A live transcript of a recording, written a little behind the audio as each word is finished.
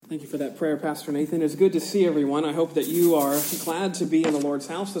Thank you for that prayer, Pastor Nathan. It's good to see everyone. I hope that you are glad to be in the Lord's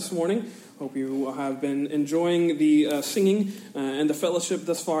house this morning. Hope you have been enjoying the singing and the fellowship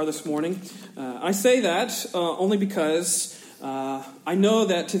thus far this morning. I say that only because I know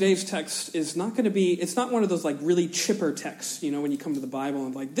that today's text is not going to be, it's not one of those like really chipper texts, you know, when you come to the Bible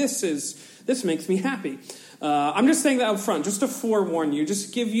and like, this makes me happy. I'm just saying that up front, just to forewarn you,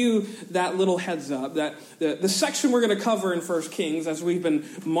 just give you that little heads up, that the section we're going to cover in 1 Kings, as we've been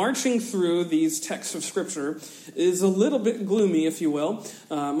marching through these texts of Scripture, is a little bit gloomy, if you will,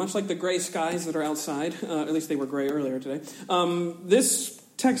 much like the gray skies that are outside. At least they were gray earlier today. This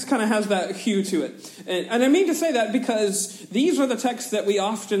text kind of has that hue to it. And I mean to say that because these are the texts that we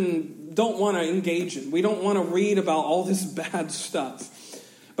often don't want to engage in. We don't want to read about all this bad stuff.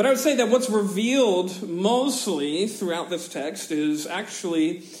 But I would say that what's revealed mostly throughout this text is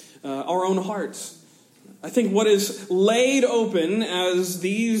actually our own hearts. I think what is laid open as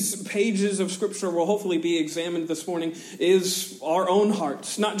these pages of Scripture will hopefully be examined this morning is our own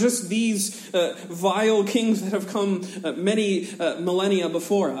hearts. Not just these vile kings that have come many millennia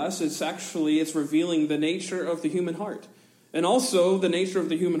before us. It's revealing the nature of the human heart. And also the nature of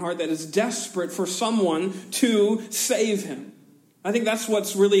the human heart that is desperate for someone to save him. I think that's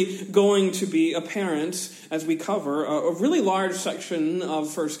what's really going to be apparent as we cover a really large section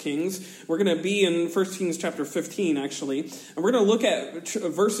of 1 Kings. We're going to be in 1 Kings chapter 15, actually. And we're going to look at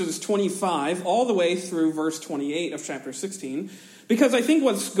verses 25 all the way through verse 28 of chapter 16. Because I think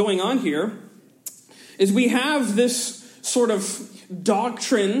what's going on here is we have this sort of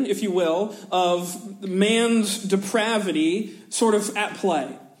doctrine, if you will, of man's depravity sort of at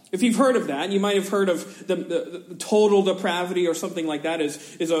play. If you've heard of that, you might have heard of the total depravity or something like that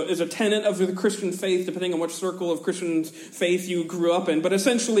is a tenet of the Christian faith, depending on which circle of Christian faith you grew up in. But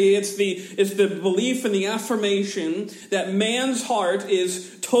essentially, it's the belief and the affirmation that man's heart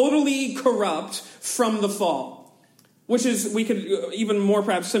is totally corrupt from the fall. Which is, we could even more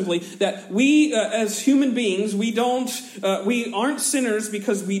perhaps simply, that we as human beings, we aren't sinners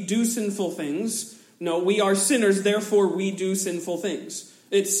because we do sinful things. No, we are sinners, therefore we do sinful things.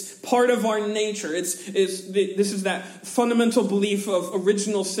 It's part of our nature. This is that fundamental belief of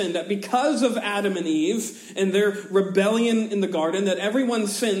original sin, that because of Adam and Eve and their rebellion in the garden, that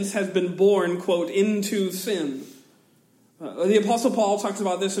everyone's sins has been born, quote, into sin. The Apostle Paul talks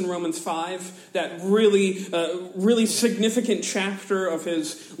about this in Romans 5, that really significant chapter of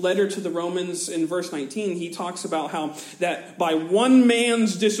his letter to the Romans in verse 19. He talks about how that by one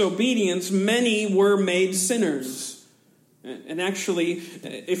man's disobedience, many were made sinners. And actually,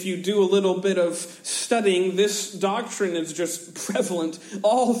 if you do a little bit of studying, this doctrine is just prevalent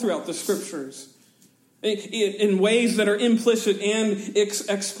all throughout the Scriptures. In ways that are implicit and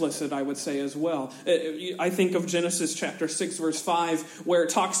explicit, I would say as well. I think of Genesis chapter 6, verse 5, where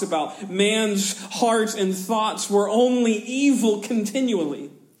it talks about man's heart and thoughts were only evil continually.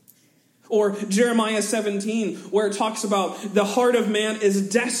 Or Jeremiah 17, where it talks about the heart of man is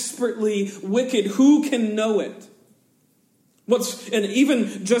desperately wicked. Who can know it? And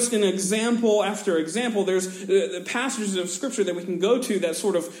even just an example after example, there's passages of Scripture that we can go to that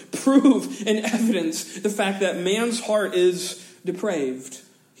sort of prove and evidence the fact that man's heart is depraved.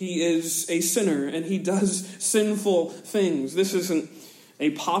 He is a sinner, and he does sinful things. This isn't a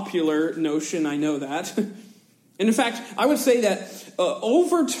popular notion, I know that. And in fact, I would say that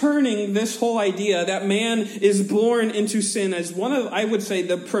overturning this whole idea that man is born into sin as one of, I would say,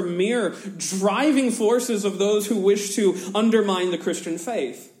 the premier driving forces of those who wish to undermine the Christian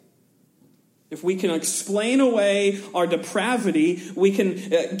faith. If we can explain away our depravity, we can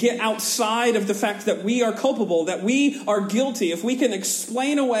get outside of the fact that we are culpable, that we are guilty. If we can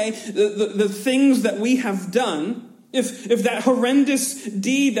explain away the things that we have done, if that horrendous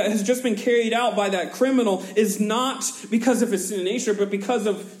deed that has just been carried out by that criminal is not because of his sin nature, but because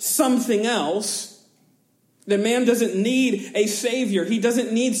of something else, then man doesn't need a savior. He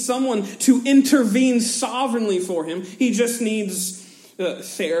doesn't need someone to intervene sovereignly for him. He just needs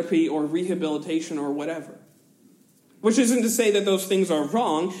therapy or rehabilitation or whatever. Which isn't to say that those things are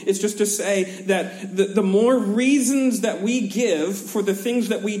wrong. It's just to say that the more reasons that we give for the things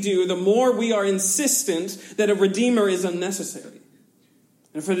that we do, the more we are insistent that a Redeemer is unnecessary.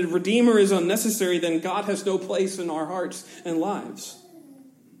 And if a Redeemer is unnecessary, then God has no place in our hearts and lives.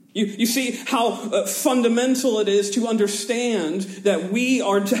 You see how fundamental it is to understand that we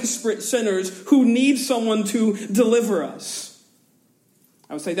are desperate sinners who need someone to deliver us.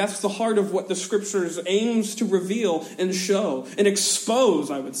 I would say that's the heart of what the Scriptures aims to reveal and show and expose,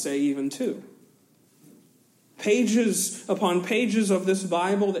 I would say, even too. Pages upon pages of this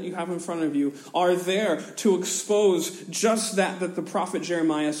Bible that you have in front of you are there to expose just that the prophet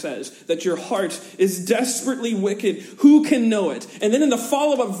Jeremiah says, that your heart is desperately wicked. Who can know it? And then in the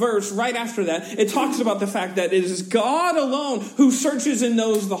follow-up verse right after that, it talks about the fact that it is God alone who searches and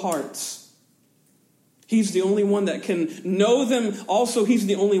knows the hearts. He's the only one that can know them. Also, he's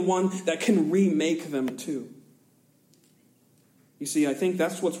the only one that can remake them too. You see, I think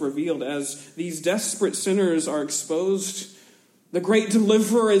that's what's revealed as these desperate sinners are exposed. The great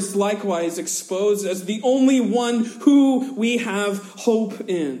deliverer is likewise exposed as the only one who we have hope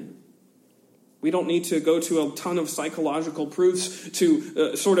in. We don't need to go to a ton of psychological proofs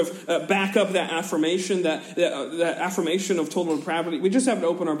to back up that affirmation, that affirmation of total depravity. We just have to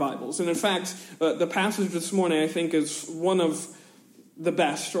open our Bibles. And in fact, the passage this morning, I think, is one of the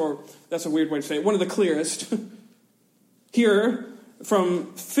best, or that's a weird way to say it, one of the clearest. Here,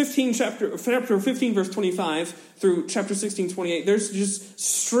 from chapter 15, verse 25, through chapter 16, 28, there's just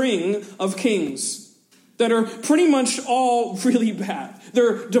string of kings that are pretty much all really bad.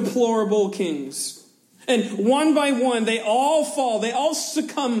 They're deplorable kings. And one by one, they all fall. They all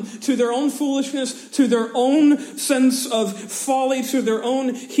succumb to their own foolishness, to their own sense of folly, to their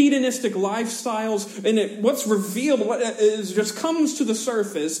own hedonistic lifestyles. And what's revealed, just comes to the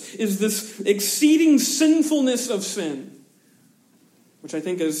surface, is this exceeding sinfulness of sin, which I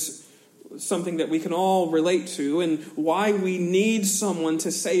think is something that we can all relate to, and why we need someone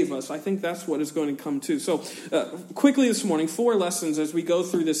to save us. I think that's what is going to come to. So quickly this morning, 4 lessons as we go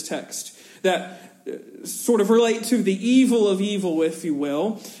through this text that sort of relate to the evil of evil, if you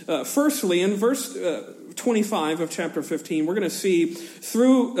will. Firstly, in verse 25 of chapter 15, we're going to see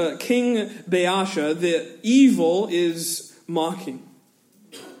through King Baasha that evil is mocking.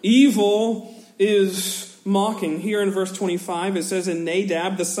 Evil is mocking. Here in verse 25, it says, "And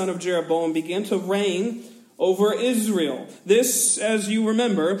Nadab, the son of Jeroboam, began to reign over Israel." This, as you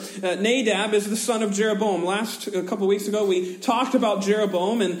remember, Nadab is the son of Jeroboam. A couple weeks ago, we talked about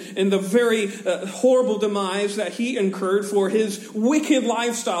Jeroboam and the very horrible demise that he incurred for his wicked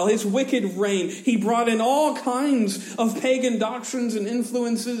lifestyle, his wicked reign. He brought in all kinds of pagan doctrines and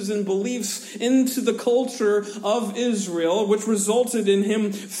influences and beliefs into the culture of Israel, which resulted in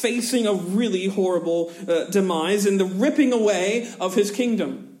him facing a really horrible demise and the ripping away of his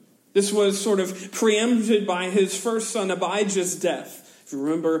kingdom. This was sort of preempted by his first son Abijah's death. If you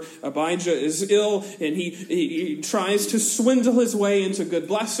remember, Abijah is ill and he tries to swindle his way into good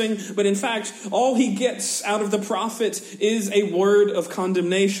blessing. But in fact, all he gets out of the prophet is a word of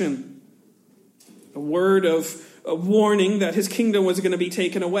condemnation. A word of a warning that his kingdom was going to be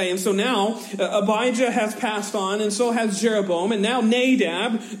taken away. And so now Abijah has passed on, and so has Jeroboam. And now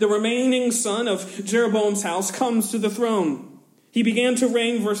Nadab, the remaining son of Jeroboam's house, comes to the throne. He began to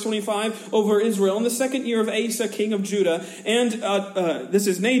reign, verse 25, over Israel in the 2nd year of Asa, king of Judah. And this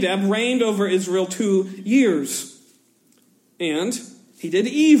is Nadab, reigned over Israel 2 years. And he did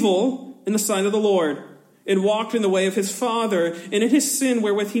evil in the sight of the Lord, and walked in the way of his father, and in his sin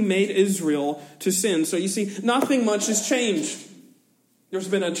wherewith he made Israel to sin. So you see, nothing much has changed. There's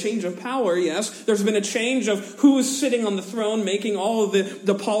been a change of power, yes. There's been a change of who is sitting on the throne, making all of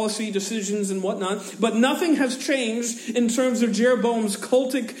the policy decisions and whatnot. But nothing has changed in terms of Jeroboam's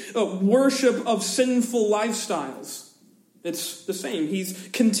cultic worship of sinful lifestyles. It's the same. He's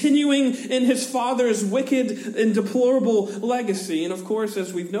continuing in his father's wicked and deplorable legacy. And of course,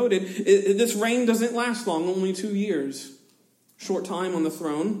 as we've noted, this reign doesn't last long, only 2 years. Short time on the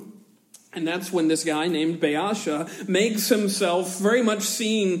throne. And that's when this guy named Baasha makes himself very much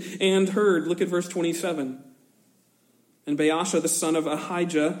seen and heard. Look at verse 27. And Baasha, the son of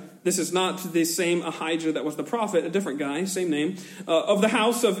Ahijah, this is not the same Ahijah that was the prophet, a different guy, same name, of the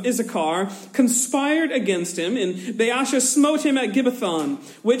house of Issachar, conspired against him, and Baasha smote him at Gibbethon,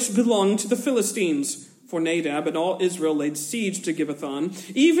 which belonged to the Philistines. For Nadab and all Israel laid siege to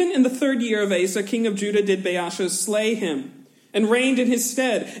Gibbethon. Even in the 3rd year of Asa, king of Judah, did Baasha slay him, and reigned in his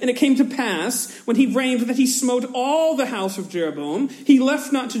stead. And it came to pass, when he reigned, that he smote all the house of Jeroboam. He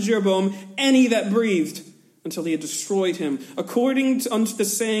left not to Jeroboam any that breathed, until he had destroyed him, according unto the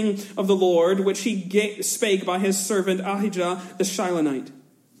saying of the Lord, which he spake by his servant Ahijah the Shilonite,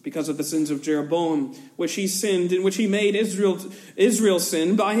 because of the sins of Jeroboam, which he sinned, in which he made Israel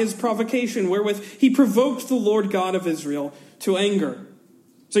sin by his provocation, wherewith he provoked the Lord God of Israel to anger.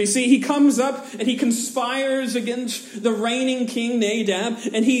 So you see, he comes up and he conspires against the reigning king Nadab,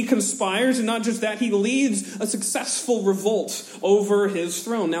 and he conspires, and not just that, he leads a successful revolt over his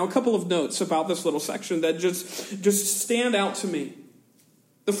throne. Now, a couple of notes about this little section that just stand out to me.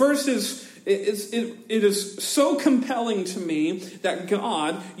 The first is it is so compelling to me that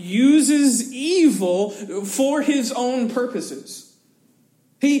God uses evil for his own purposes.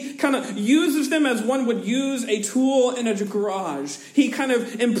 He kind of uses them as one would use a tool in a garage. He kind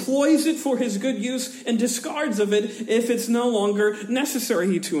of employs it for his good use and discards of it if it's no longer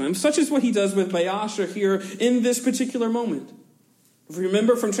necessary to him. Such is what he does with Baasha here in this particular moment. If you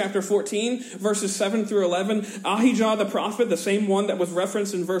remember from chapter 14, verses 7 through 11, Ahijah the prophet, the same one that was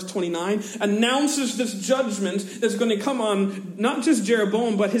referenced in verse 29, announces this judgment that's going to come on not just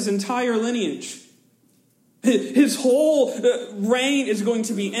Jeroboam, but his entire lineage. His whole reign is going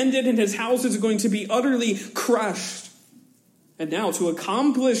to be ended, and his house is going to be utterly crushed. And now, to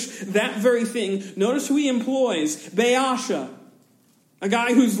accomplish that very thing, notice who he employs: Baasha, a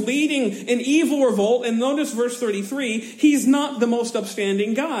guy who's leading an evil revolt. And notice verse 33, he's not the most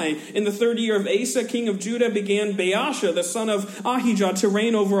upstanding guy. In the 3rd year of Asa, king of Judah, began Baasha, the son of Ahijah, to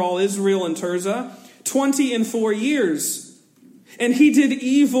reign over all Israel and Tirzah 24 years. And he did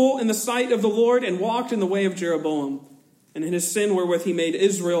evil in the sight of the Lord and walked in the way of Jeroboam, and in his sin wherewith he made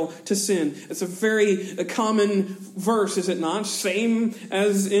Israel to sin. It's a very common verse, is it not? Same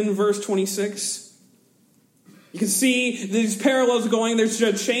as in verse 26. You can see these parallels going. There's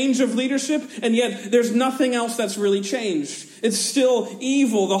a change of leadership, and yet there's nothing else that's really changed. It's still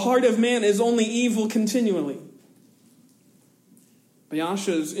evil. The heart of man is only evil continually.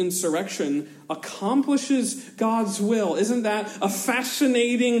 Baasha's insurrection accomplishes God's will. Isn't that a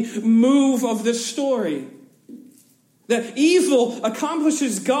fascinating move of this story? That evil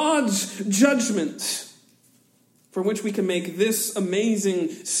accomplishes God's judgment, from which we can make this amazing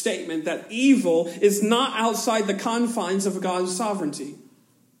statement that evil is not outside the confines of God's sovereignty.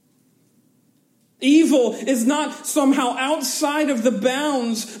 Evil is not somehow outside of the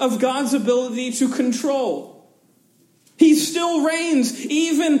bounds of God's ability to control. He still reigns,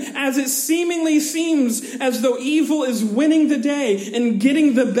 even as it seemingly seems as though evil is winning the day and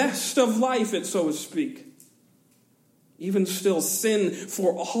getting the best of life, so to speak. Even still, sin,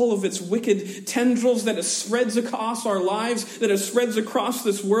 for all of its wicked tendrils that it spreads across our lives, that it spreads across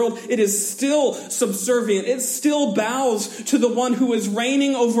this world, it is still subservient. It still bows to the one who is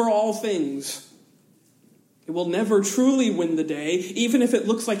reigning over all things. It will never truly win the day, even if it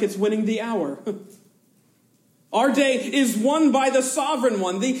looks like it's winning the hour. Our day is won by the sovereign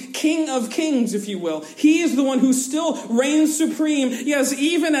one, the King of Kings, if you will. He is the one who still reigns supreme. Yes,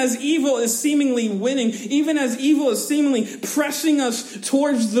 even as evil is seemingly winning, even as evil is seemingly pressing us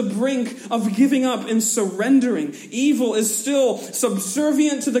towards the brink of giving up and surrendering, evil is still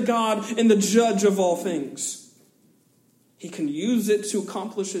subservient to the God and the judge of all things. He can use it to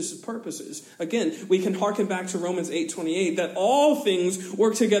accomplish his purposes. Again, we can hearken back to Romans 8:28, that all things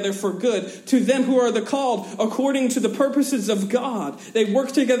work together for good to them who are the called according to the purposes of God. They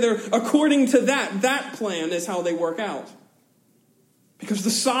work together according to that. That plan is how they work out. Because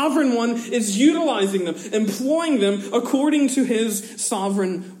the sovereign one is utilizing them, employing them according to his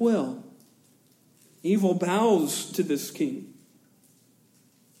sovereign will. Evil bows to this king.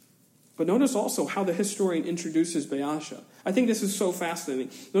 But notice also how the historian introduces Baasha. I think this is so fascinating.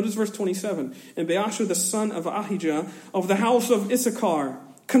 Notice verse 27. And Baasha, the son of Ahijah, of the house of Issachar,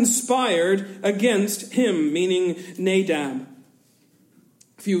 conspired against him, meaning Nadab.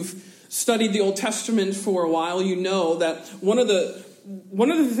 If you've studied the Old Testament for a while, you know that one of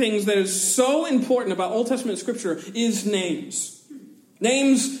the things that is so important about Old Testament scripture is names.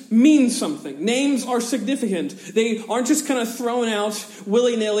 Names mean something. Names are significant. They aren't just kind of thrown out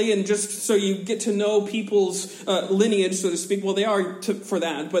willy-nilly and just so you get to know people's lineage, so to speak. Well, they are for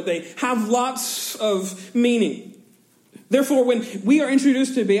that, but they have lots of meaning. Therefore, when we are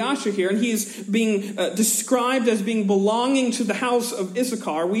introduced to Baasha here, and he is being described as being belonging to the house of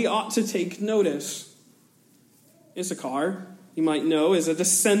Issachar, we ought to take notice. Issachar, you might know, is a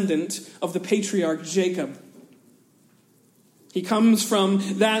descendant of the patriarch Jacob. He comes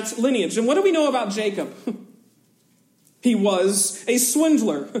from that lineage. And what do we know about Jacob? He was a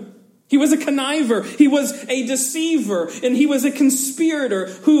swindler. He was a conniver. He was a deceiver. And he was a conspirator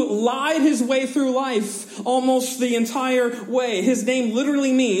who lied his way through life almost the entire way. His name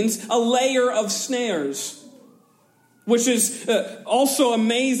literally means a layer of snares, which is also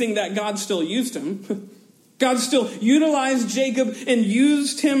amazing that God still used him. God still utilized Jacob and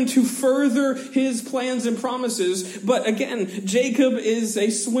used him to further his plans and promises. But again, Jacob is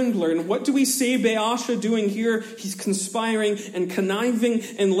a swindler. And what do we see Baasha doing here? He's conspiring and conniving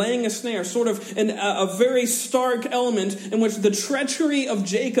and laying a snare. Sort of a very stark element in which the treachery of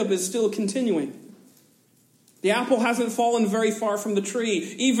Jacob is still continuing. The apple hasn't fallen very far from the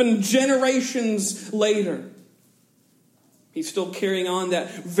tree, even generations later. He's still carrying on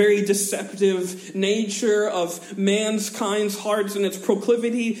that very deceptive nature of mankind's hearts and its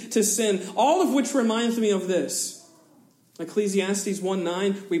proclivity to sin. All of which reminds me of this. Ecclesiastes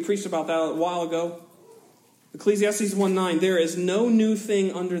 1:9, we preached about that a while ago. Ecclesiastes 1:9, there is no new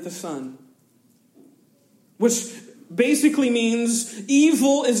thing under the sun. Which basically means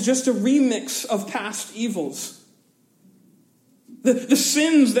evil is just a remix of past evils. The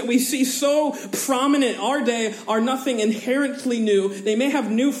sins that we see so prominent in our day are nothing inherently new. They may have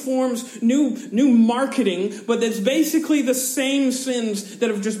new forms, new marketing, but it's basically the same sins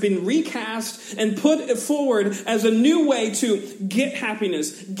that have just been recast and put forward as a new way to get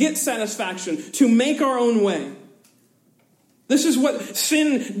happiness, get satisfaction, to make our own way. This is what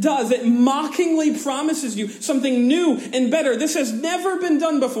sin does. It mockingly promises you something new and better. This has never been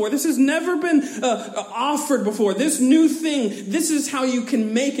done before. This has never been offered before. This new thing, this is how you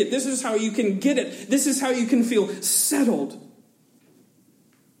can make it. This is how you can get it. This is how you can feel settled.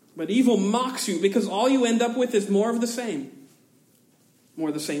 But evil mocks you because all you end up with is more of the same. More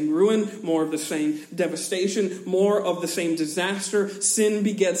of the same ruin, more of the same devastation, more of the same disaster. Sin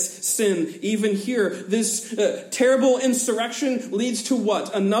begets sin. Even here, this terrible insurrection leads to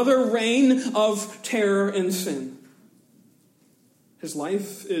what? Another reign of terror and sin. His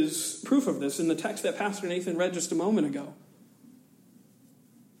life is proof of this in the text that Pastor Nathan read just a moment ago.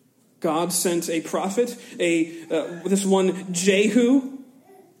 God sent a prophet, this one Jehu,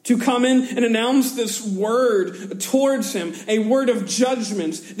 to come in and announce this word towards him, a word of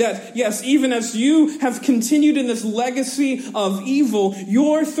judgment that, yes, even as you have continued in this legacy of evil,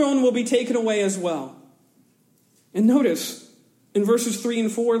 your throne will be taken away as well. And notice, in verses 3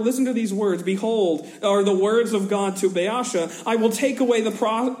 and 4, listen to these words. Behold, are the words of God to Baasha. I will take away the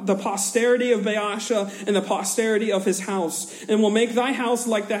posterity of Baasha and the posterity of his house, and will make thy house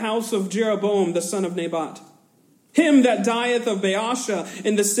like the house of Jeroboam, the son of Nebat. Him that dieth of Baasha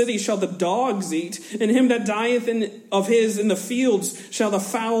in the city shall the dogs eat, and him that dieth of his in the fields shall the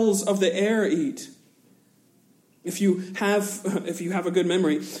fowls of the air eat. If you have a good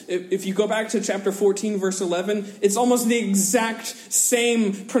memory, if you go back to chapter 14, verse 11, it's almost the exact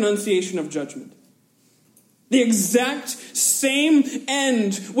same pronunciation of judgment. The exact same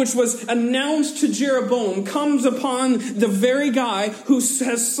end which was announced to Jeroboam comes upon the very guy who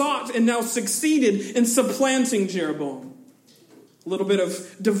has sought and now succeeded in supplanting Jeroboam. A little bit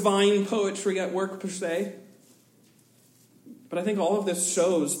of divine poetry at work per se. But I think all of this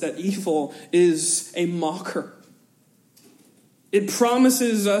shows that evil is a mocker. It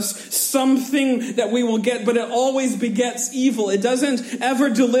promises us something that we will get, but it always begets evil. It doesn't ever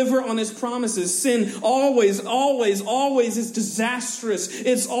deliver on its promises. Sin always is disastrous.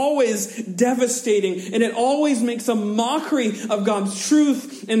 It's always devastating, and it always makes a mockery of God's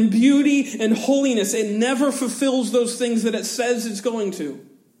truth and beauty and holiness. It never fulfills those things that it says it's going to.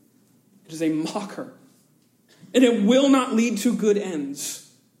 It is a mocker, and it will not lead to good ends.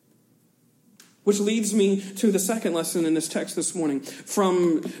 Which leads me to the second lesson in this text this morning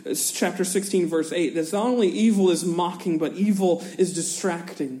from chapter 16, verse 8. That not only evil is mocking, but evil is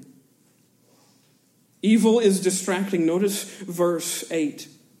distracting. Evil is distracting. Notice verse 8.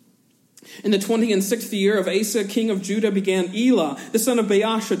 In the 26th year of Asa, king of Judah, began Elah, the son of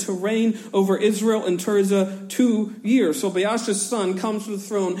Baasha, to reign over Israel and Tirzah 2 years. So Baasha's son comes to the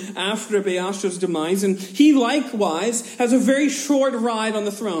throne after Baasha's demise, and he likewise has a very short ride on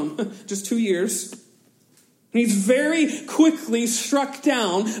the throne, just 2 years. And he's very quickly struck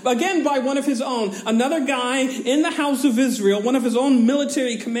down, again by one of his own. Another guy in the house of Israel, one of his own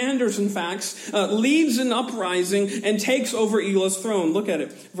military commanders, in fact, leads an uprising and takes over Elah's throne. Look at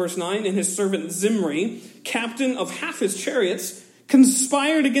it. Verse 9, and his servant Zimri, captain of half his chariots,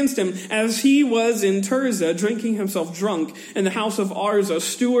 conspired against him as he was in Tirzah, drinking himself drunk in the house of Arza,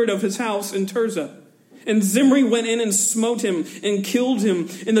 steward of his house in Tirzah. And Zimri went in and smote him and killed him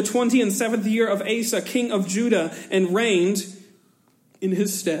in the 27th year of Asa, king of Judah, and reigned in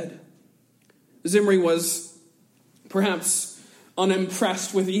his stead. Zimri was perhaps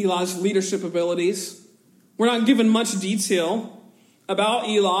unimpressed with Elah's leadership abilities. We're not given much detail about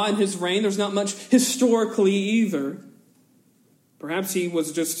Elah and his reign. There's not much historically either. Perhaps he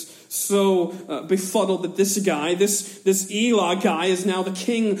was just so befuddled that this Elah guy is now the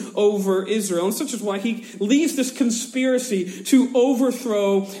king over Israel. And such is why he leads this conspiracy to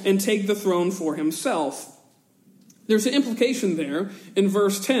overthrow and take the throne for himself. There's an implication there in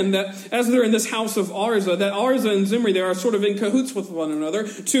verse 10 that as they're in this house of Arza, that Arza and Zimri, they are sort of in cahoots with one another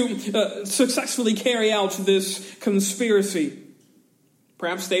to successfully carry out this conspiracy.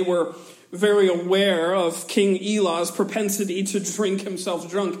 Perhaps they were very aware of King Elah's propensity to drink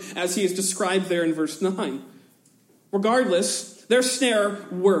himself drunk, as he is described there in verse 9. Regardless, their snare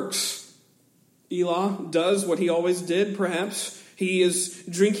works. Elah does what he always did, perhaps. He is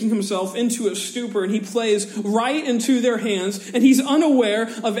drinking himself into a stupor, and he plays right into their hands, and he's unaware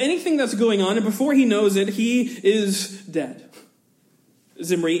of anything that's going on, and before he knows it, he is dead.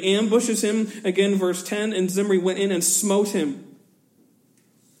 Zimri ambushes him, again, verse 10, and Zimri went in and smote him,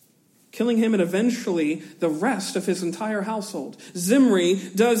 killing him and eventually the rest of his entire household. Zimri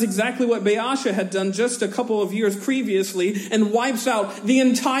does exactly what Baasha had done just a couple of years previously and wipes out the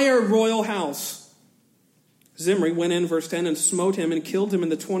entire royal house. Zimri went in, verse 10, and smote him and killed him in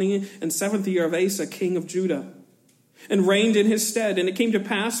the 27th year of Asa, king of Judah, and reigned in his stead. And it came to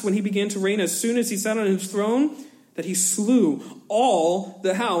pass when he began to reign, as soon as he sat on his throne, that he slew all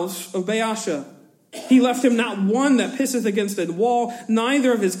the house of Baasha. He left him not one that pisseth against a wall,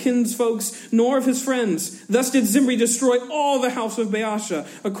 neither of his kinsfolks, nor of his friends. Thus did Zimri destroy all the house of Baasha,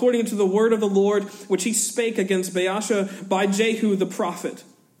 according to the word of the Lord, which he spake against Baasha by Jehu the prophet.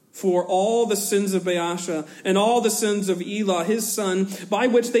 For all the sins of Baasha and all the sins of Elah his son, by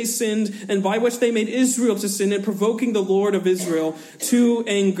which they sinned and by which they made Israel to sin, and provoking the Lord of Israel to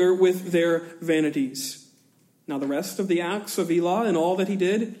anger with their vanities. Now the rest of the acts of Elah and all that he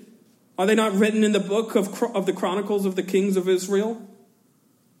did, are they not written in the book of the Chronicles of the Kings of Israel?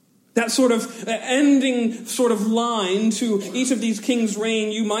 That sort of ending sort of line to each of these kings'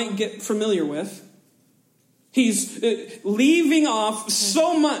 reign you might get familiar with. He's leaving off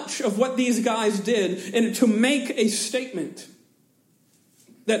so much of what these guys did and to make a statement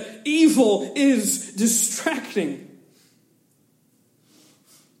that evil is distracting.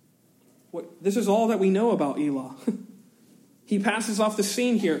 This is all that we know about Elah. He passes off the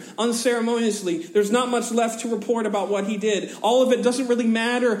scene here unceremoniously. There's not much left to report about what he did. All of it doesn't really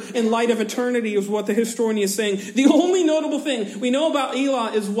matter in light of eternity, is what the historian is saying. The only notable thing we know about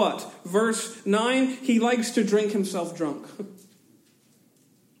Elah is what? Verse 9, he likes to drink himself drunk.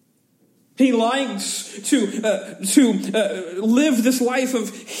 He likes to live this life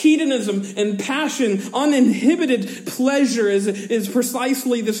of hedonism and passion. Uninhibited pleasure is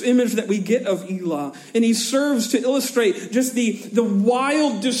precisely this image that we get of Elah. And he serves to illustrate just the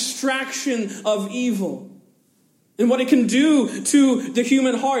wild distraction of evil. And what it can do to the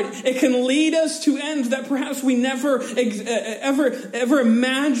human heart. It can lead us to ends that perhaps we never ever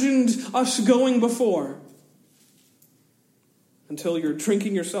imagined us going before. Until you're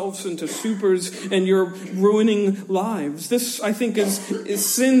drinking yourselves into stupors and you're ruining lives. This, I think, is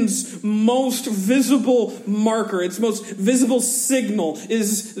sin's most visible marker. Its most visible signal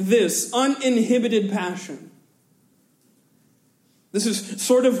is this uninhibited passion. This is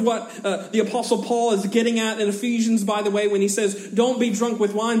sort of what the Apostle Paul is getting at in Ephesians, by the way, when he says, don't be drunk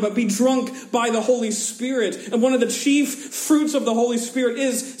with wine, but be drunk by the Holy Spirit. And one of the chief fruits of the Holy Spirit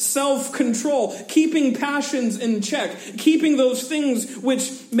is self-control, keeping passions in check, keeping those things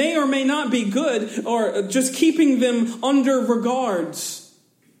which may or may not be good, or just keeping them under regards,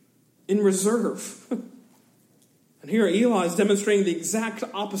 in reserve. And here Elah is demonstrating the exact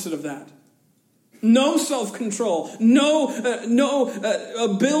opposite of that. No self-control, no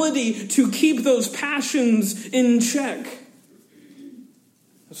ability to keep those passions in check.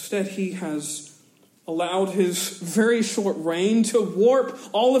 Instead, he has allowed his very short reign to warp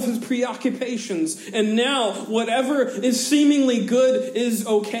all of his preoccupations. And now, whatever is seemingly good is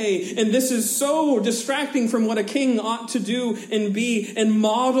okay. And this is so distracting from what a king ought to do and be and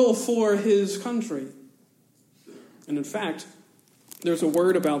model for his country. And in fact, there's a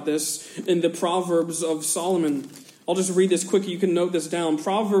word about this in the Proverbs of Solomon. I'll just read this quickly. You can note this down.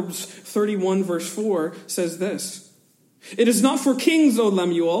 Proverbs 31 verse 4 says this. It is not for kings, O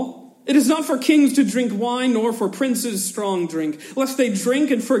Lemuel. It is not for kings to drink wine, nor for princes strong drink, lest they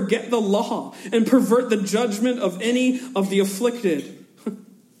drink and forget the law and pervert the judgment of any of the afflicted.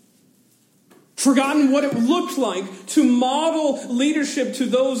 Forgotten what it looked like to model leadership to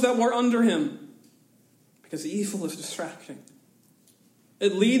those that were under him. Because evil is distracting.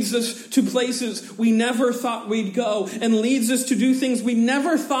 It leads us to places we never thought we'd go and leads us to do things we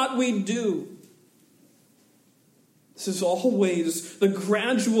never thought we'd do. This is always the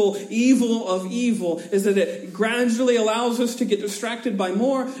gradual evil of evil, is that it gradually allows us to get distracted by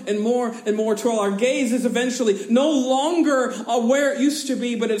more and more and more till our gaze is eventually no longer where it used to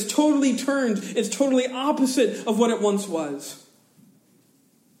be, but it's totally turned. It's totally opposite of what it once was.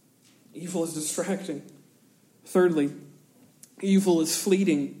 Evil is distracting. Thirdly, evil is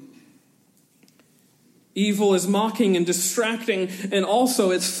fleeting. Evil is mocking and distracting, and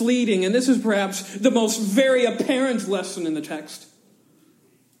also it's fleeting. And this is perhaps the most very apparent lesson in the text.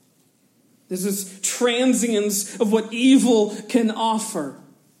 This is transience of what evil can offer.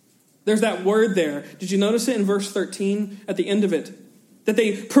 There's that word there. Did you notice it in verse 13 at the end of it? That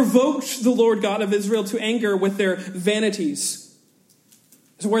they provoked the Lord God of Israel to anger with their vanities.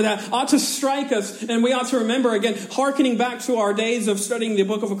 It's where that ought to strike us, and we ought to remember, again, hearkening back to our days of studying the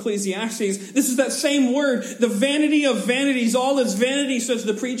book of Ecclesiastes, this is that same word, the vanity of vanities. All is vanity, says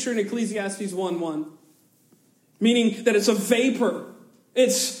the preacher in Ecclesiastes 1:1. Meaning that it's a vapor.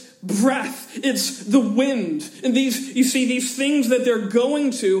 It's breath. It's the wind. And these things that they're going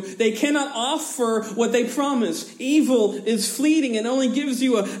to, they cannot offer what they promise. Evil is fleeting and only gives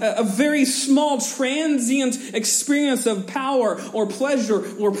you a very small transient experience of power or pleasure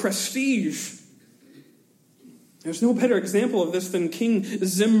or prestige. There's no better example of this than King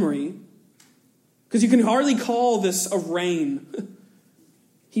Zimri, because you can hardly call this a reign.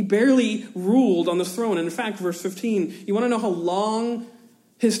 He barely ruled on the throne. And in fact, verse 15, you want to know how long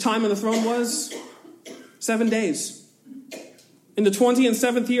his time on the throne was? 7 days. In the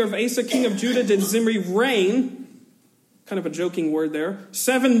 27th year of Asa, king of Judah, did Zimri reign. Kind of a joking word there.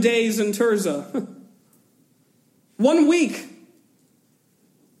 7 days in Tirzah. 1 week.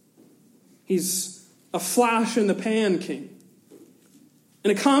 He's a flash in the pan king.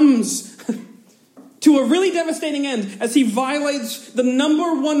 And it comes to a really devastating end as he violates the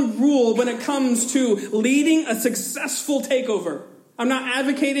number one rule when it comes to leading a successful takeover. I'm not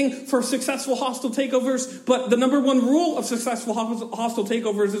advocating for successful hostile takeovers, but the number one rule of successful hostile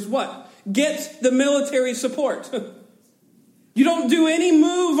takeovers is what? Get the military support. You don't do any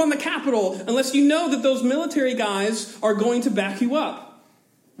move on the capital unless you know that those military guys are going to back you up.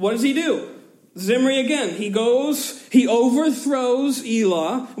 What does he do? Zimri again, he overthrows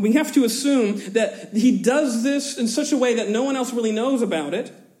Elah. We have to assume that he does this in such a way that no one else really knows about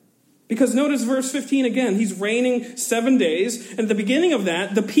it. Because notice verse 15 again, he's reigning 7 days. And at the beginning of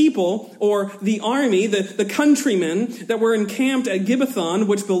that, the people, or the army, the countrymen that were encamped at Gibbethon,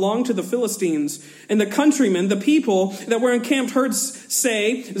 which belonged to the Philistines, and the countrymen, the people that were encamped heard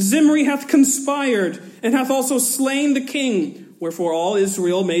say, Zimri hath conspired, and hath also slain the king. Wherefore all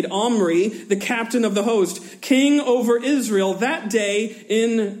Israel made Omri, the captain of the host, king over Israel that day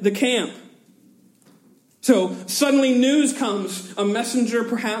in the camp. So suddenly news comes, a messenger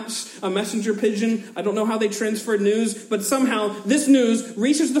perhaps, a messenger pigeon. I don't know how they transferred news, but somehow this news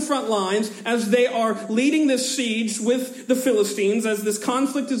reaches the front lines as they are leading this siege with the Philistines, as this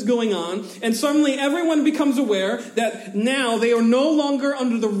conflict is going on. And suddenly everyone becomes aware that now they are no longer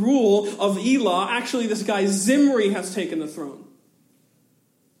under the rule of Elah. Actually, this guy Zimri has taken the throne.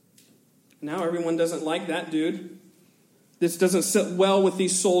 Now everyone doesn't like that dude. This doesn't sit well with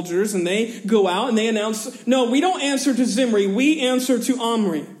these soldiers, and they go out and they announce, no, we don't answer to Zimri, we answer to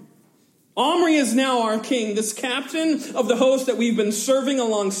Omri. Omri is now our king, this captain of the host that we've been serving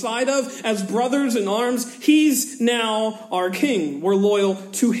alongside of as brothers in arms. He's now our king. We're loyal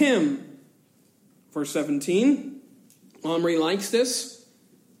to him. Verse 17, Omri likes this.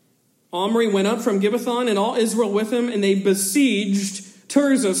 Omri went up from Gibbethon and all Israel with him, and they besieged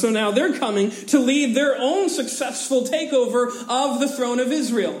Tirzah. So now they're coming to lead their own successful takeover of the throne of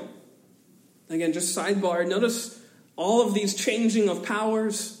Israel. Again, just sidebar, notice all of these changing of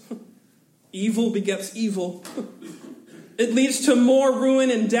powers. Evil begets evil. It leads to more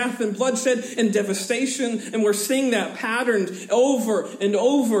ruin and death and bloodshed and devastation. And we're seeing that patterned over and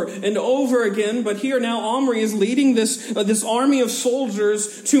over and over again. But here now Omri is leading this army of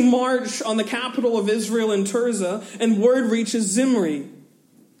soldiers to march on the capital of Israel in Tirzah. And word reaches Zimri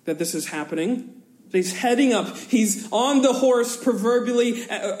that this is happening. He's heading up. He's on the horse, proverbially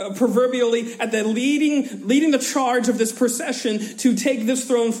at the leading the charge of this procession to take this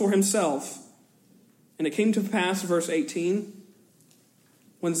throne for himself. And it came to pass, verse 18,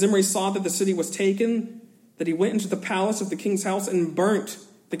 when Zimri saw that the city was taken, that he went into the palace of the king's house and burnt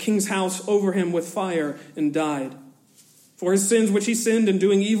the king's house over him with fire and died. For his sins which he sinned in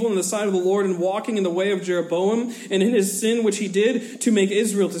doing evil in the sight of the Lord and walking in the way of Jeroboam, and in his sin which he did to make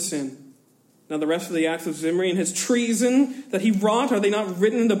Israel to sin. Now the rest of the acts of Zimri and his treason that he wrought, are they not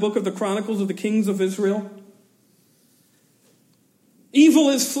written in the book of the Chronicles of the kings of Israel? Evil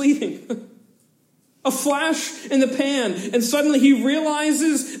is fleeting. A flash in the pan. And suddenly he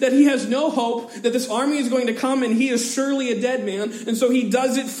realizes that he has no hope, that this army is going to come and he is surely a dead man. And so he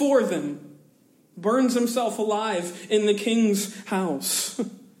does it for them. Burns himself alive in the king's house.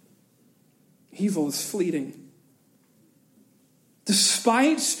 Evil is fleeting.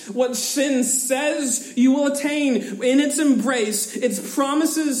 Despite what sin says you will attain in its embrace, its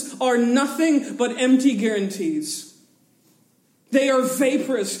promises are nothing but empty guarantees. They are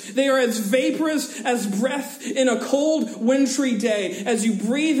vaporous. They are as vaporous as breath in a cold, wintry day. As you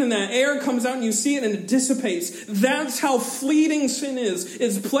breathe and that air comes out and you see it and it dissipates. That's how fleeting sin is.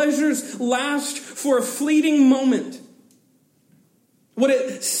 Its pleasures last for a fleeting moment. What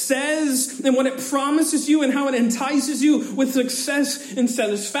it says and what it promises you and how it entices you with success and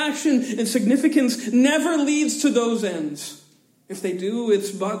satisfaction and significance never leads to those ends. If they do,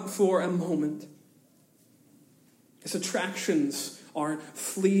 it's but for a moment. Its attractions are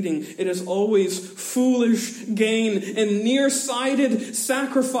fleeting. It is always foolish gain and nearsighted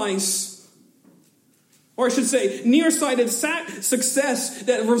sacrifice. Or I should say, nearsighted success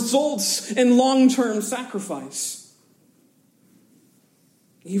that results in long-term sacrifice.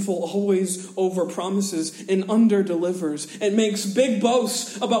 Evil always overpromises and underdelivers. It makes big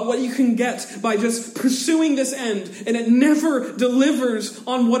boasts about what you can get by just pursuing this end, and it never delivers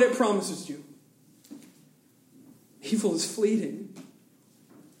on what it promises you. Evil is fleeting.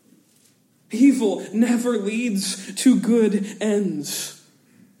 Evil never leads to good ends,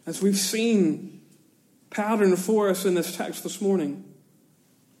 as we've seen patterned for us in this text this morning.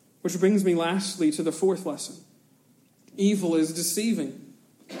 Which brings me lastly to the fourth lesson. Evil is deceiving.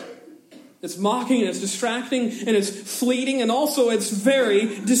 It's mocking, and it's distracting, and it's fleeting, and also it's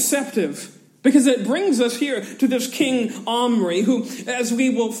very deceptive. Because it brings us here to this king Omri, who, as we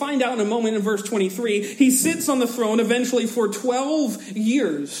will find out in a moment in verse 23, he sits on the throne eventually for 12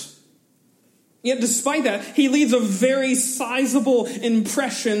 years. Yet despite that, he leaves a very sizable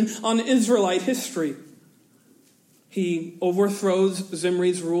impression on Israelite history. He overthrows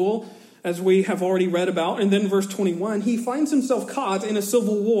Zimri's rule, as we have already read about. And then verse 21, he finds himself caught in a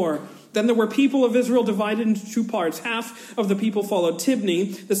civil war. Then there were people of Israel divided into two parts. Half of the people followed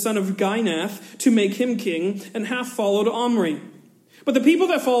Tibni, the son of Ginath, to make him king, and half followed Omri. But the people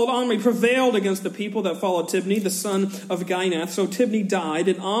that followed Omri prevailed against the people that followed Tibni, the son of Ginath. So Tibni died,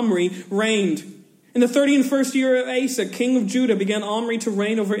 and Omri reigned. In the 31st year of Asa, king of Judah, began Omri to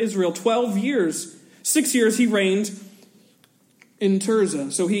reign over Israel 12 years. 6 years he reigned in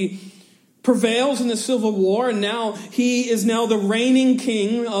Tirzah. So he prevails in the civil war, and now he is now the reigning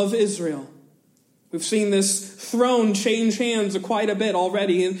king of Israel. We've seen this throne change hands quite a bit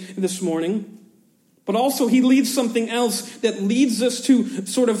already this morning. But also he leads something else that leads us to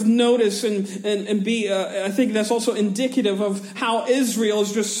sort of notice and be, I think that's also indicative of how Israel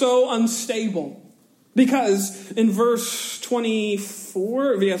is just so unstable. Because in verse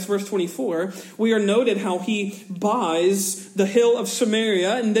 24, we are noted how he buys the hill of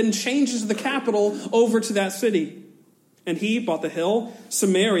Samaria and then changes the capital over to that city. And he bought the hill,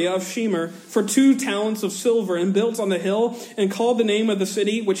 Samaria of Shemer, for 2 talents of silver, and built on the hill and called the name of the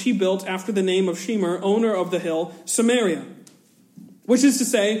city which he built after the name of Shemer, owner of the hill, Samaria. Which is to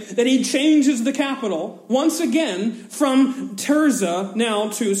say that he changes the capital once again from Tirzah now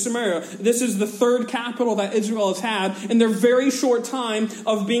to Samaria. This is the 3rd capital that Israel has had in their very short time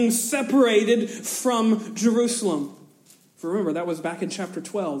of being separated from Jerusalem. Remember, that was back in chapter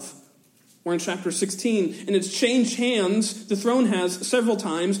 12. We're in chapter 16, and it's changed hands, the throne has, several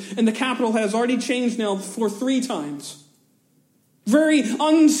times, and the capital has already changed now for 3 times. Very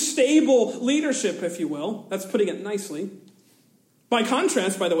unstable leadership, if you will. That's putting it nicely. By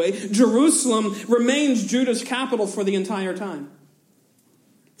contrast, by the way, Jerusalem remains Judah's capital for the entire time.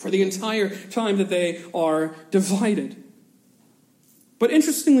 For the entire time that they are divided. But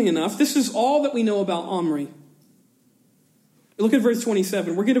interestingly enough, this is all that we know about Omri. Look at verse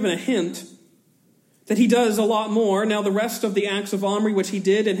 27. We're given a hint that he does a lot more. Now the rest of the acts of Omri which he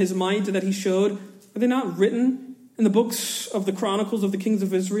did and his might that he showed, are they not written in the books of the Chronicles of the kings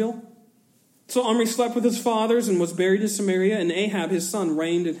of Israel? So Omri slept with his fathers and was buried in Samaria, and Ahab his son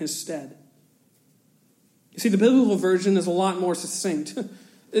reigned in his stead. You see, the biblical version is a lot more succinct.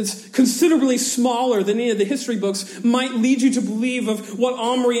 It's considerably smaller than any of the history books might lead you to believe of what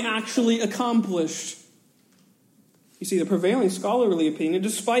Omri actually accomplished. You see, the prevailing scholarly opinion,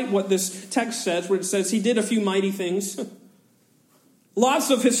 despite what this text says, where it says he did a few mighty things,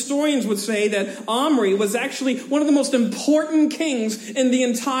 lots of historians would say that Omri was actually one of the most important kings in the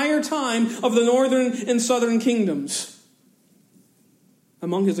entire time of the northern and southern kingdoms.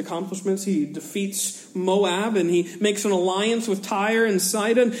 Among his accomplishments, he defeats Moab, and he makes an alliance with Tyre and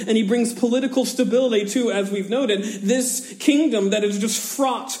Sidon, and he brings political stability to, as we've noted, this kingdom that is just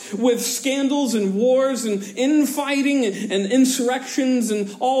fraught with scandals and wars and infighting and insurrections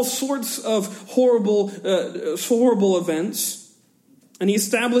and all sorts of horrible events. And he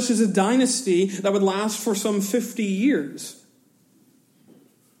establishes a dynasty that would last for some 50 years.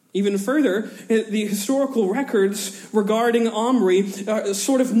 Even further, the historical records regarding Omri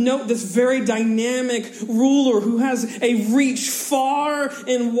sort of note this very dynamic ruler who has a reach far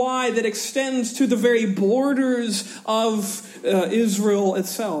and wide that extends to the very borders of Israel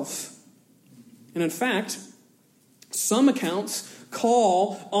itself. And in fact, some accounts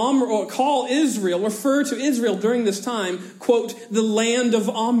refer to Israel during this time, quote, the land of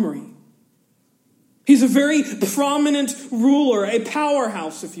Omri. He's a very prominent ruler, a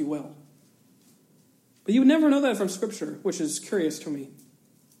powerhouse, if you will. But you would never know that from Scripture, which is curious to me.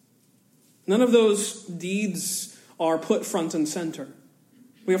 None of those deeds are put front and center.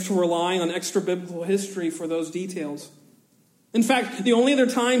 We have to rely on extra biblical history for those details. In fact, the only other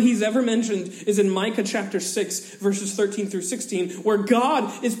time he's ever mentioned is in Micah chapter 6, verses 13 through 16, where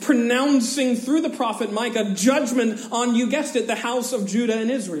God is pronouncing through the prophet Micah judgment on, you guessed it, the house of Judah and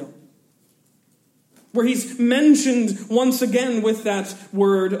Israel. Where he's mentioned once again with that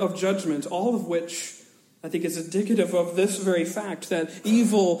word of judgment, all of which I think is indicative of this very fact, that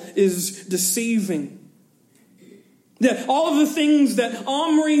evil is deceiving. That all of the things that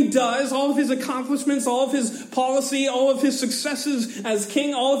Omri does, all of his accomplishments, all of his policy, all of his successes as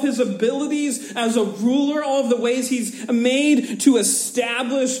king, all of his abilities as a ruler, all of the ways he's made to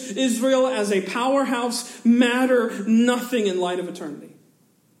establish Israel as a powerhouse matter nothing in light of eternity.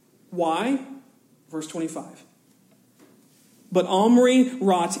 Why? Verse 25. But Omri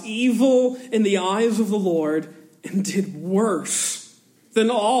wrought evil in the eyes of the Lord and did worse than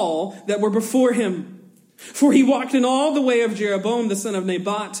all that were before him. For he walked in all the way of Jeroboam, the son of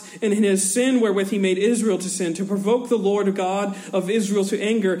Nebat, and in his sin wherewith he made Israel to sin, to provoke the Lord God of Israel to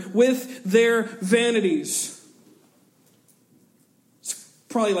anger with their vanities. It's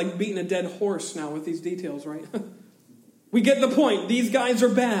probably like beating a dead horse now with these details, right? We get the point. These guys are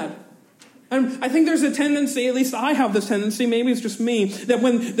bad. And I think there's a tendency, at least I have this tendency, maybe it's just me, that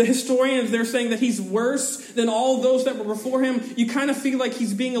when the historians, they're saying that he's worse than all those that were before him, you kind of feel like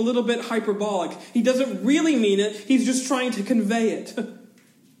he's being a little bit hyperbolic. He doesn't really mean it, he's just trying to convey it.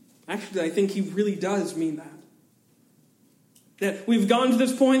 Actually, I think he really does mean that. That we've gone to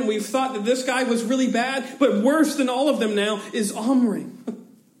this point, we've thought that this guy was really bad, but worse than all of them now is Omri.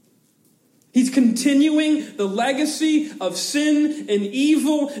 He's continuing the legacy of sin and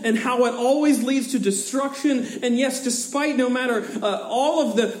evil and how it always leads to destruction. And yes, despite no matter all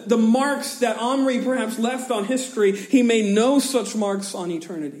of the marks that Omri perhaps left on history, he made no such marks on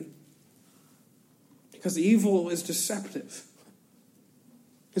eternity. Because evil is deceptive.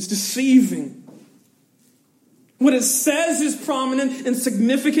 It's deceiving. What it says is prominent and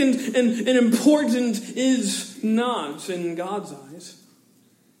significant and important is not in God's eyes.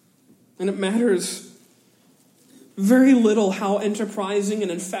 And it matters very little how enterprising and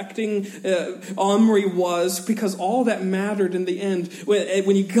infecting Omri was, because all that mattered in the end,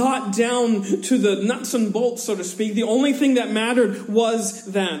 when you got down to the nuts and bolts, so to speak, the only thing that mattered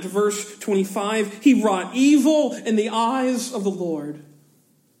was that. Verse 25, he wrought evil in the eyes of the Lord.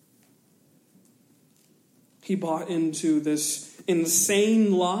 He bought into this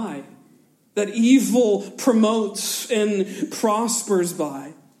insane lie that evil promotes and prospers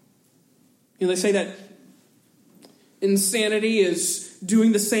by. You know, they say that insanity is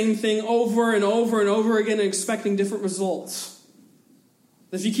doing the same thing over and over and over again and expecting different results.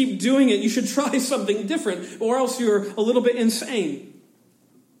 If you keep doing it, you should try something different, or else you're a little bit insane.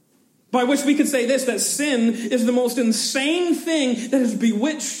 By which we could say this, that sin is the most insane thing that has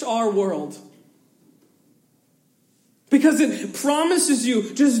bewitched our world. Because it promises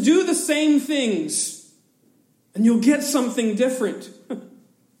you, just do the same things, and you'll get something different.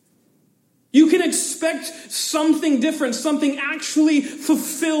 You can expect something different, something actually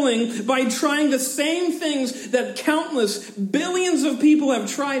fulfilling by trying the same things that countless billions of people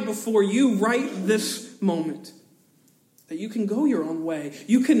have tried before you right this moment. That you can go your own way.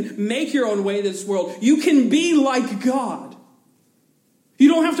 You can make your own way in this world. You can be like God. You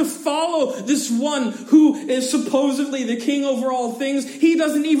don't have to follow this one who is supposedly the king over all things. He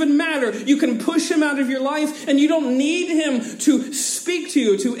doesn't even matter. You can push him out of your life, and you don't need him to speak to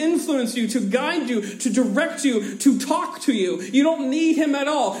you, to influence you, to guide you, to direct you, to talk to you. You don't need him at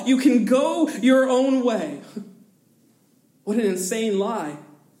all. You can go your own way. What an insane lie.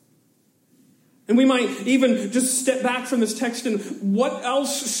 And we might even just step back from this text and what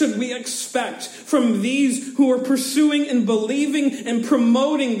else should we expect from these who are pursuing and believing and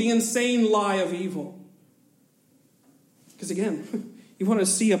promoting the insane lie of evil? Because again, you want to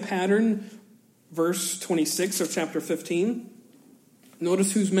see a pattern, verse 26 of chapter 15.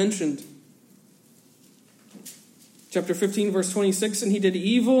 Notice who's mentioned. Chapter 15, verse 26, and he did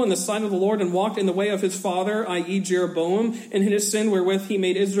evil in the sight of the Lord and walked in the way of his father, i.e. Jeroboam, and in his sin wherewith he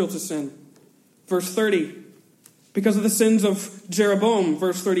made Israel to sin. Verse 30, because of the sins of Jeroboam.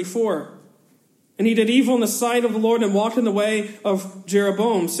 Verse 34, and he did evil in the sight of the Lord and walked in the way of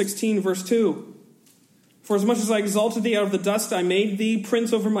Jeroboam. 16, verse 2. For as much as I exalted thee out of the dust, I made thee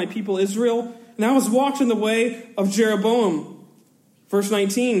prince over my people Israel, and thou hast walked in the way of Jeroboam. Verse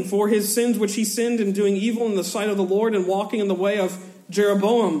 19, for his sins which he sinned in doing evil in the sight of the Lord and walking in the way of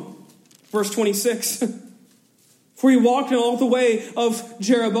Jeroboam. Verse 26, for he walked in all the way of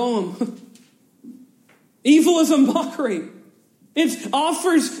Jeroboam. Evil is a mockery. It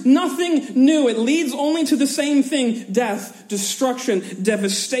offers nothing new. It leads only to the same thing: death, destruction,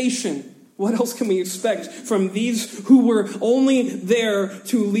 devastation. What else can we expect from these who were only there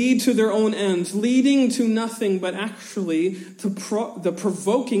to lead to their own ends, leading to nothing but actually to the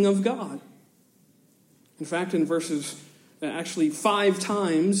provoking of God? In fact, in verses, actually 5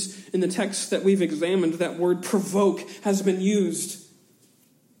 times in the text that we've examined, that word provoke has been used.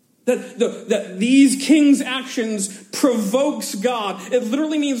 That these kings' actions provokes God. It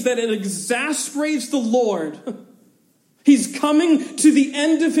literally means that it exasperates the Lord. He's coming to the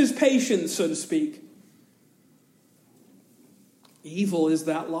end of his patience, so to speak. Evil is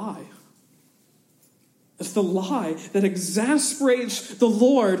that lie. It's the lie that exasperates the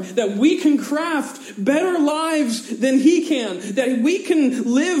Lord, that we can craft better lives than he can, that we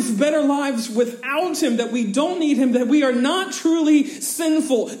can live better lives without him, that we don't need him, that we are not truly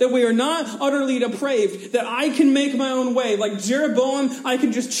sinful, that we are not utterly depraved, that I can make my own way. Like Jeroboam, I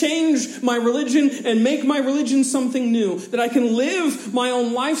can just change my religion and make my religion something new, that I can live my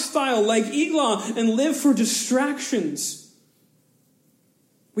own lifestyle like Elah and live for distractions.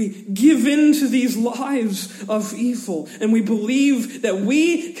 We give in to these lives of evil, and we believe that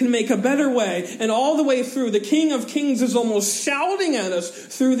we can make a better way. And all the way through, the King of Kings is almost shouting at us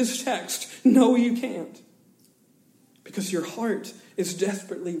through this text, no, you can't. Because your heart is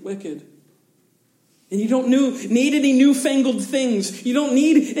desperately wicked. And you don't need any newfangled things. You don't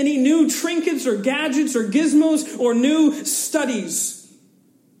need any new trinkets or gadgets or gizmos or new studies.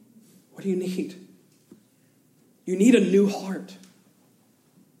 What do you need? You need a new heart.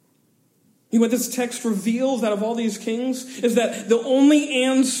 You know what this text reveals out of all these kings is that the only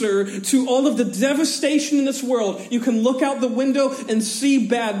answer to all of the devastation in this world, you can look out the window and see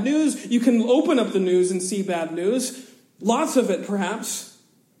bad news. You can open up the news and see bad news. Lots of it, perhaps.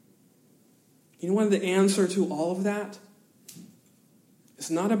 You know what the answer to all of that? It's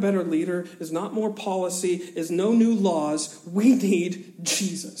not a better leader. It's not more policy. It's no new laws. We need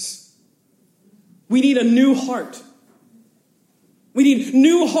Jesus. We need a new heart. We need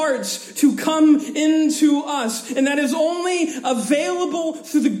new hearts to come into us. And that is only available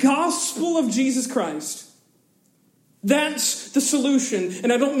through the gospel of Jesus Christ. That's the solution.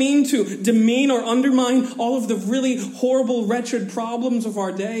 And I don't mean to demean or undermine all of the really horrible, wretched problems of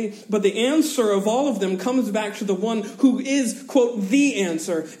our day. But the answer of all of them comes back to the one who is, quote, the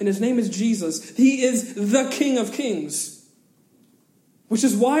answer. And his name is Jesus. He is the King of Kings. Which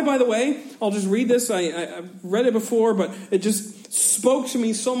is why, by the way, I'll just read this. I've read it before, but it just spoke to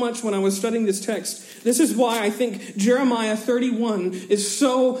me so much when I was studying this text. This is why I think Jeremiah 31 is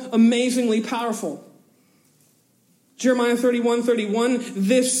so amazingly powerful. Jeremiah 31:31,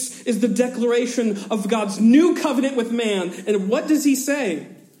 this is the declaration of God's new covenant with man. And what does he say?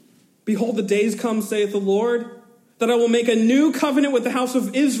 Behold, the days come, saith the Lord, that I will make a new covenant with the house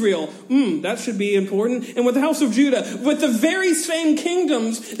of Israel. That should be important. And with the house of Judah, with the very same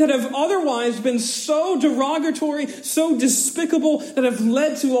kingdoms that have otherwise been so derogatory, so despicable, that have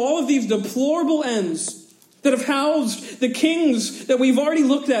led to all of these deplorable ends, that have housed the kings that we've already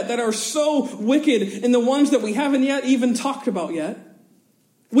looked at that are so wicked, and the ones that we haven't yet even talked about yet.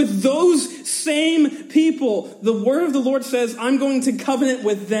 With those same people, the word of the Lord says, I'm going to covenant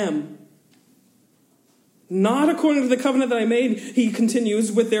with them. Not according to the covenant that I made, he continues,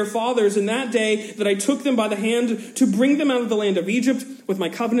 with their fathers in that day that I took them by the hand to bring them out of the land of Egypt. With my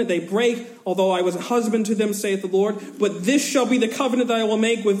covenant they break, although I was a husband to them, saith the Lord. But this shall be the covenant that I will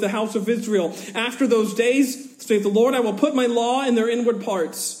make with the house of Israel. After those days, saith the Lord, I will put my law in their inward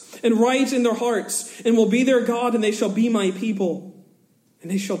parts, and write in their hearts, and will be their God, and they shall be my people. And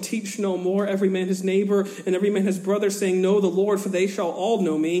they shall teach no more every man his neighbor and every man his brother, saying, Know the Lord, for they shall all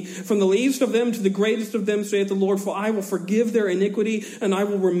know me. From the least of them to the greatest of them, saith the Lord, for I will forgive their iniquity, and I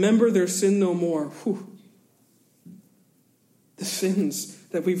will remember their sin no more. Whew. The sins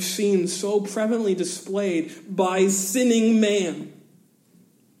that we've seen so prevalently displayed by sinning man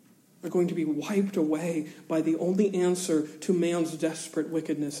are going to be wiped away by the only answer to man's desperate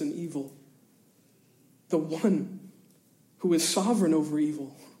wickedness and evil. The one who is sovereign over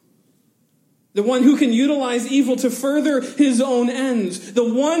evil. The one who can utilize evil to further his own ends. The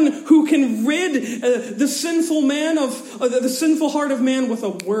one who can rid the sinful man of the sinful heart of man with a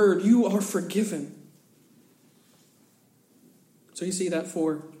word. You are forgiven. So you see that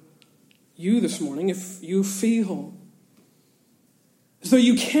for you this morning, if you feel as though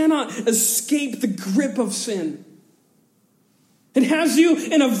you cannot escape the grip of sin. It has you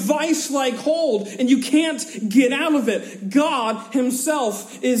in a vice-like hold, and you can't get out of it. God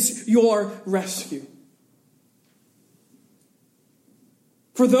himself is your rescue.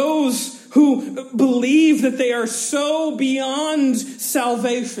 For those who believe that they are so beyond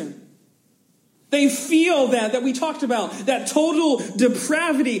salvation, they feel that we talked about, that total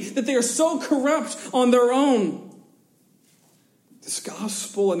depravity, that they are so corrupt on their own. This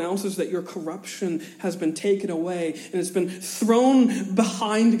gospel announces that your corruption has been taken away and it's been thrown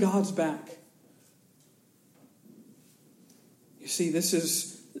behind God's back. You see, this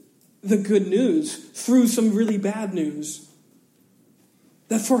is the good news through some really bad news.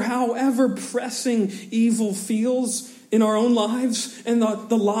 That for however pressing evil feels in our own lives and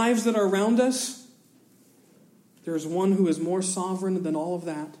the lives that are around us, there is one who is more sovereign than all of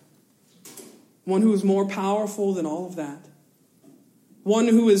that. One who is more powerful than all of that. One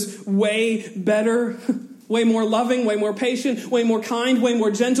who is way better, way more loving, way more patient, way more kind, way more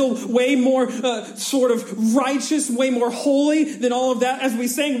gentle, way more sort of righteous, way more holy than all of that. As we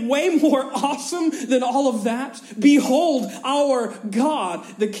sang, way more awesome than all of that. Behold our God,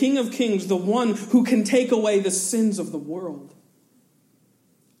 the King of Kings, the one who can take away the sins of the world.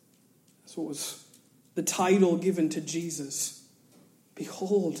 That's what was the title given to Jesus.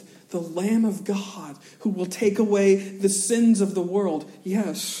 Behold, the Lamb of God who will take away the sins of the world.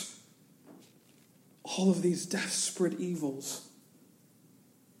 Yes, all of these desperate evils.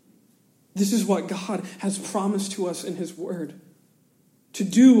 This is what God has promised to us in his word. To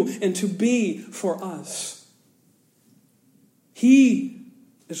do and to be for us. He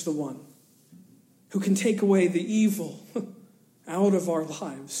is the one who can take away the evil out of our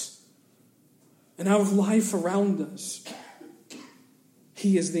lives and out of life around us.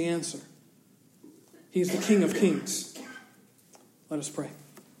 He is the answer. He is the King of Kings. Let us pray.